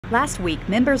Last week,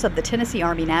 members of the Tennessee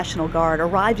Army National Guard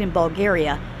arrived in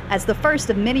Bulgaria as the first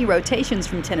of many rotations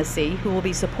from Tennessee who will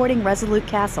be supporting Resolute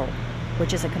Castle,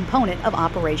 which is a component of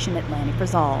Operation Atlantic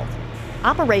Resolve.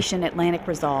 Operation Atlantic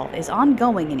Resolve is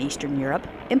ongoing in Eastern Europe,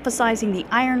 emphasizing the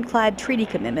ironclad treaty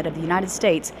commitment of the United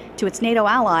States to its NATO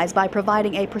allies by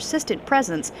providing a persistent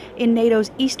presence in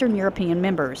NATO's Eastern European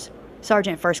members.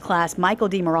 Sergeant First Class Michael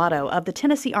DiMurato of the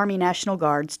Tennessee Army National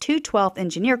Guard's 212th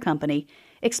Engineer Company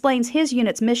explains his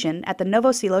unit's mission at the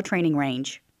Novoselo training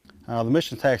range. The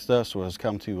mission tasked us was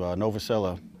come to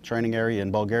Novoselo training area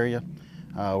in Bulgaria.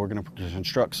 We're going to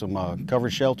construct some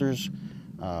covered shelters,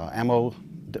 ammo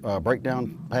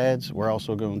breakdown pads. We're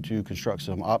also going to construct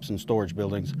some ops and storage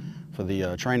buildings for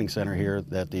the training center here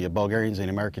that the Bulgarians and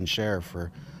Americans share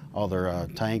for all their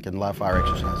tank and live fire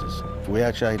exercises. We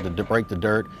actually had to break the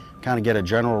dirt, kind of get a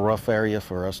general rough area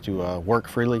for us to work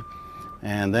freely.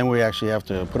 And then we actually have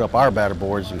to put up our batter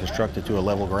boards and construct it to a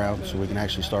level ground so we can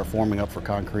actually start forming up for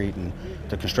concrete and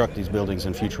to construct these buildings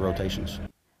in future rotations.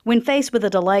 When faced with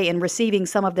a delay in receiving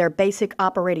some of their basic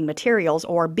operating materials,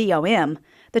 or BOM,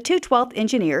 the 212th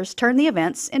engineers turned the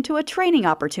events into a training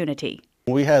opportunity.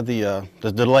 We had the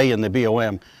delay in the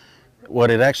BOM. What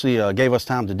it actually gave us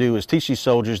time to do is teach these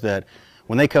soldiers that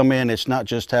when they come in, it's not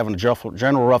just having a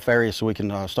general rough area so we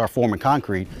can start forming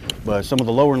concrete, but some of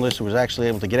the lower enlisted was actually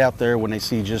able to get out there when they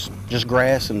see just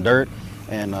grass and dirt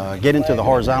and get into the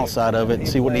horizontal side of it and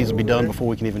see what needs to be done before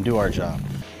we can even do our job.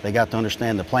 They got to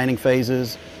understand the planning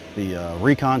phases, the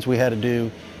recons we had to do,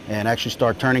 and actually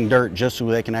start turning dirt just so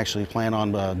they can actually plan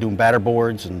on doing batter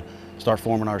boards and start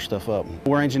forming our stuff up.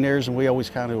 We're engineers and we always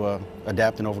kind of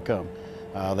adapt and overcome.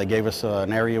 They gave us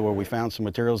an area where we found some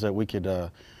materials that we could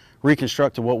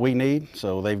reconstruct to what we need,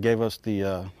 so they've gave us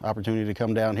the opportunity to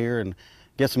come down here and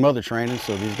get some other training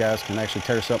so these guys can actually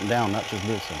tear something down, not just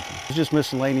build something. It's just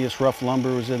miscellaneous rough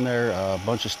lumber was in there, a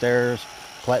bunch of stairs,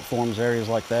 platforms, areas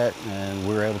like that, and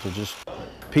we were able to just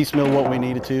piecemeal what we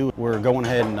needed to. We're going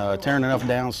ahead and tearing enough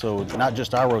down so not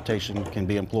just our rotation can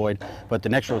be employed, but the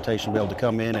next rotation will be able to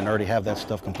come in and already have that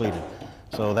stuff completed.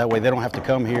 So that way they don't have to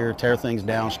come here, tear things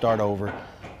down, start over,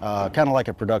 kind of like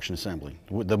a production assembly.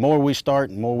 The more we start,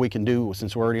 the more we can do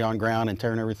since we're already on ground and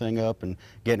tearing everything up and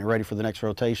getting it ready for the next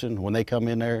rotation. When they come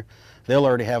in there, they'll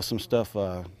already have some stuff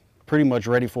pretty much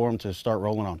ready for them to start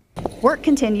rolling on. Work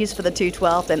continues for the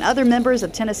 212th and other members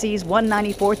of Tennessee's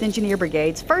 194th Engineer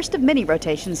Brigade's first of many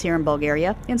rotations here in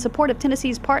Bulgaria in support of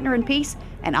Tennessee's Partner in Peace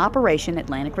and Operation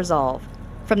Atlantic Resolve.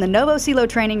 From the Novoselo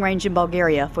training range in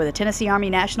Bulgaria for the Tennessee Army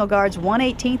National Guard's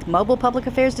 118th Mobile Public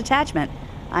Affairs Detachment,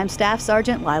 I'm Staff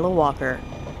Sergeant Lila Walker.